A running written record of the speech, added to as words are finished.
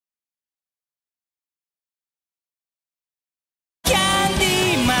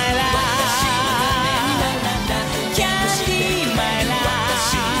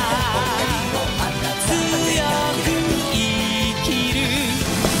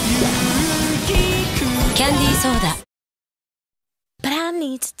ンディーソーダ。But I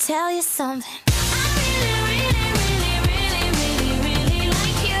need to tell you something.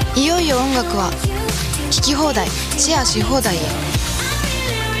 いよいよ音楽は聴き放題シェアし放題へ。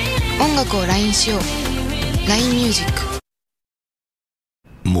音楽を LINE しよう。 LINE ミュージック。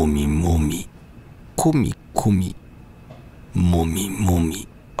もみもみこみこみもみもみ。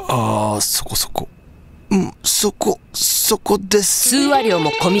あー、そこそこ。そこです。通話料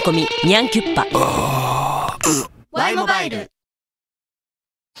も込み込みニャンキュッパ。ワイモバイル。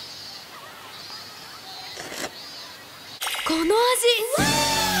この味、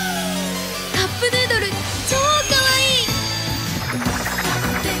カップヌードル超かわいい。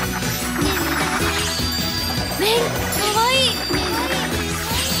麺かわいい。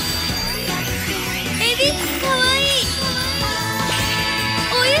エビかわいい。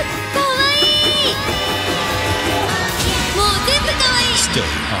お湯かわいい。もう全部かわいい。 Still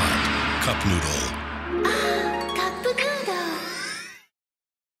hot cup noodle。 カップヌードル。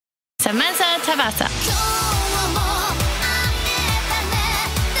サマンサータバサ。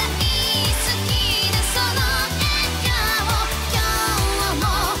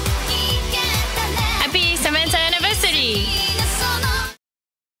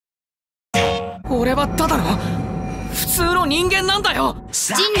俺はただの普通の人間なんだよ。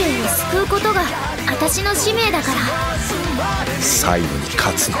人類を救うことが私の使命だから。最後に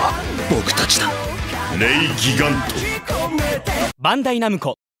勝つのは僕たちだ。レイギガント。バンダイナム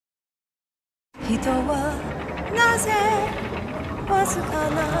コ。人はなぜわずか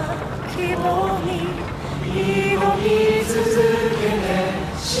な希望に挑み続け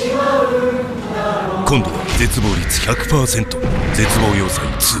てしまうんだろう。今度は絶望率 100%。 絶望要塞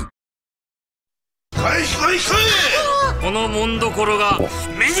2。このもんどころが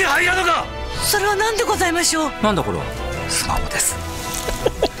目に入らぬか。それは何でございましょう。なんだこれは。スマホです。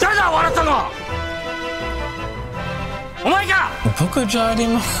誰だ笑ったのは。お前か。僕じゃあり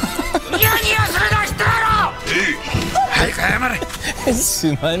ません。ニヤニヤするな人だろ。早く謝れ。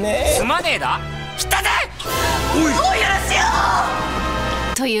すまねえ。すまねえだ。来たぜ。おい、お許しよ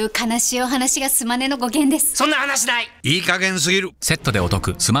という悲しいお話がスマネの語源です。そんな話ない。いい加減すぎる。セットでお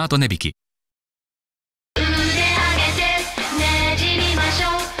得スマート値引き。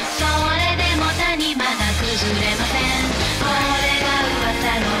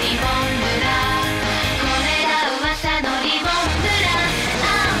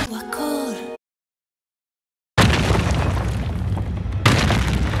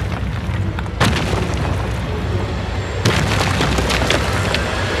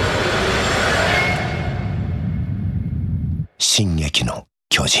進撃の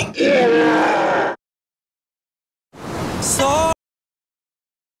巨人。そう。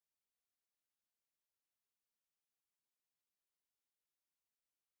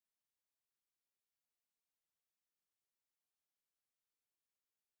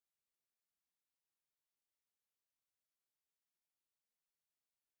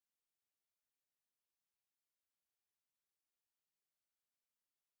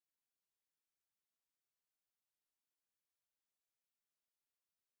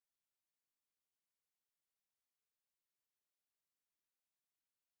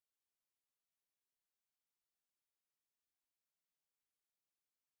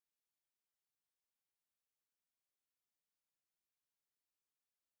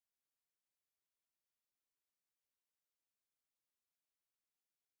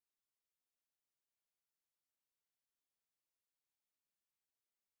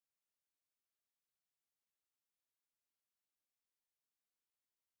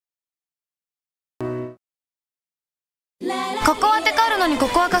ここ当てかるのにこ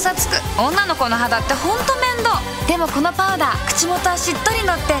こはかさつく。女の子の肌ってほんと面倒。でもこのパウダー口元はしっとり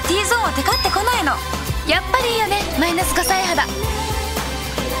のって T ゾーンはテカってこないの。やっぱりいいよね、マイナス5歳肌。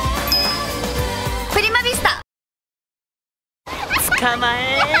プリマビスタ。捕ま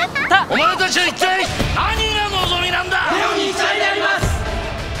えた。お前たちは一体何が望みなんだ。レオに一体であります。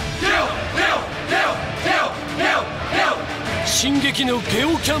レオ。進撃のゲ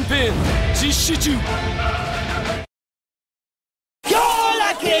オキャンペーン実施中。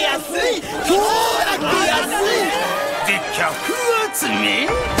客集め。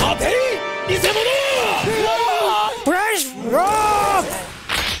待て、偽物。プライスロック。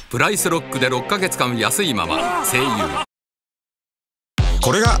プライスロックで6ヶ月間安いまま声優。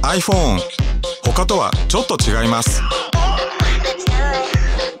これが iPhone。 他とはちょっと違います。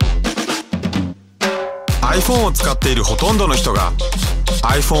 iPhone を使っているほとんどの人が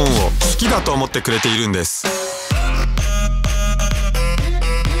iPhone を好きだと思ってくれているんです。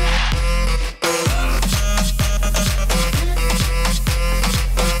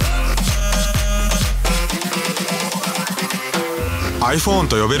iPhone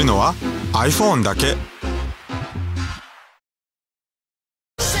と呼べるのは iPhone だけ。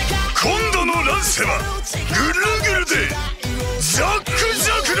今度の乱世はぐるぐるでザック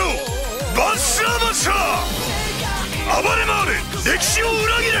ザクのバッサバサ、暴れ回れ歴史を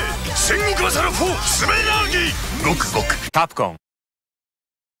裏切れ、戦国バサラ4スメラーギゴクゴク。カプコン。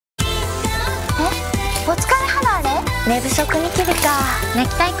お疲れ肌荒れ？寝不足ニキビか。泣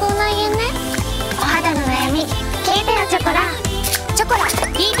きたい口内炎ね。お肌の悩み聞いてよチョコラ。チョコラ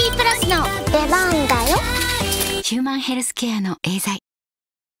BB プラスの出番だよ。ヒューマンヘルスケアのエーザイ。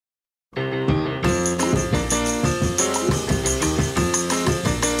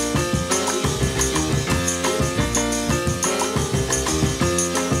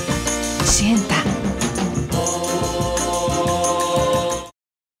シエンタ。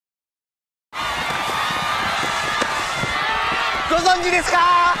ご存知です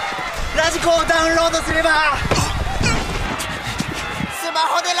か？ラジコをダウンロードすればスマ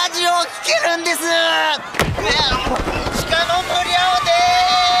ホでラジオを聴けるんです。しかも無料で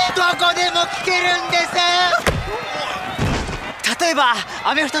どこでも聴けるんです。例えば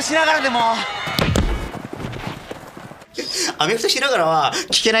アメフトしながらでも。アメフトしながらは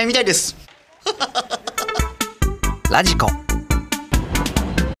聴けないみたいです。ラジコ。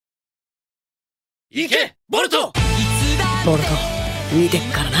行けボルト。ボルト見てっ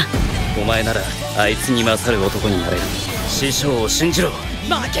からな。お前ならあいつに勝る男になれる。師匠を信じろ。負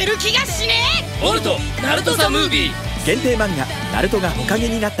ける気がしねえ。ボルトナルトザムービー限定漫画ナルトがほかげ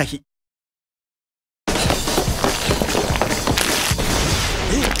になった日。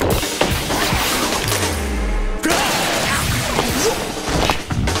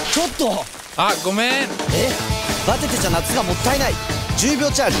ちょっとあ、ごめん。バテてちゃ夏がもったいない。10秒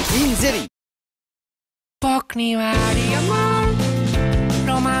チャージ in ゼリー。僕にはあり余る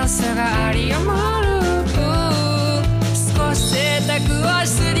ロマンスがあり余る。少し贅沢をし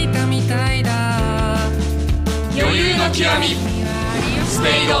すぎたみたいだ。余裕の極みスペ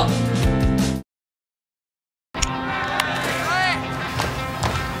イド。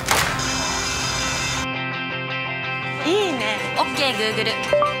いいね。 OK Google。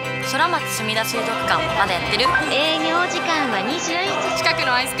空町すみだ水族館まだやってる？営業時間は21時。近く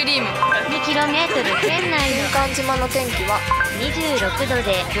のアイスクリーム。2km 圏内の関島の天気は26度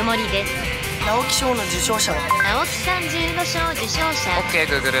で曇りです。直木賞の受賞者は？直木さん15賞受賞者。 OK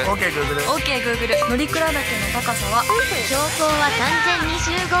Google。 OK Google。 OK Google。乗鞍岳の高さは標高は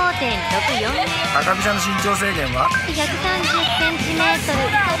 3025.64 メートル。高飛車の身長制限は？ 130cm。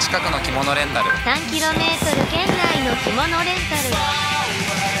 近くの着物レンタル。 3km 圏内の着物レンタル。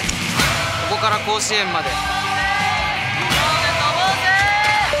ここから甲子園まで。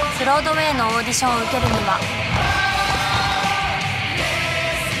ブロードウェイのオーディションを受けるには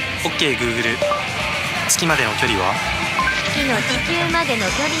OK Google。 月までの距離は？月の地球までの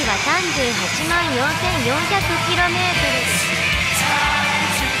距離は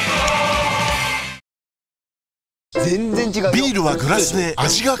 384,400km。 全然違う。ビールはグラスで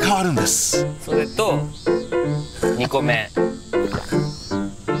味が変わるんです。それと2個目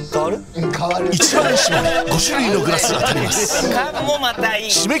変わる？変わる。一番搾り5種類のグラス当たります。缶もまたいい。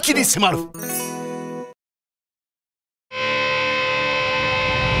締め切り迫る。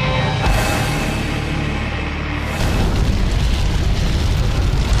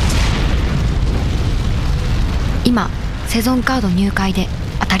今セゾンカード入会で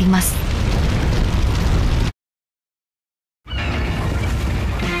当たります。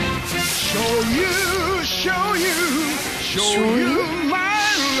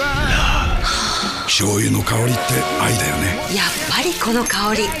醤油の香りって愛だよね。やっぱりこの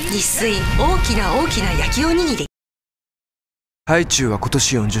香り。日水大きな大きな焼きおにぎり。ハイチュウは今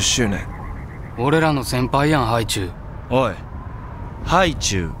年40周年。俺らの先輩やんハイチュウ。おい、ハイ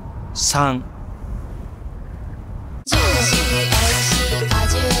チュウ3。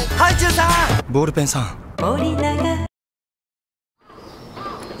ハイチュウさん。ボールペンさん。森永。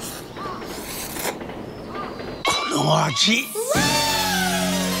この味。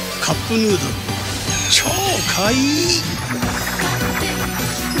カップヌードル超かいい。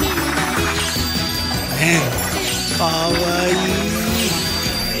麺かわいい。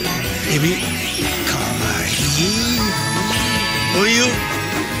エビかわいい。お湯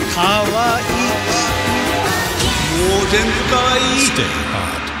かわいい。もう全部かわいい。Stay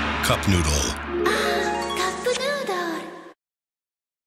hot. Cup noodle.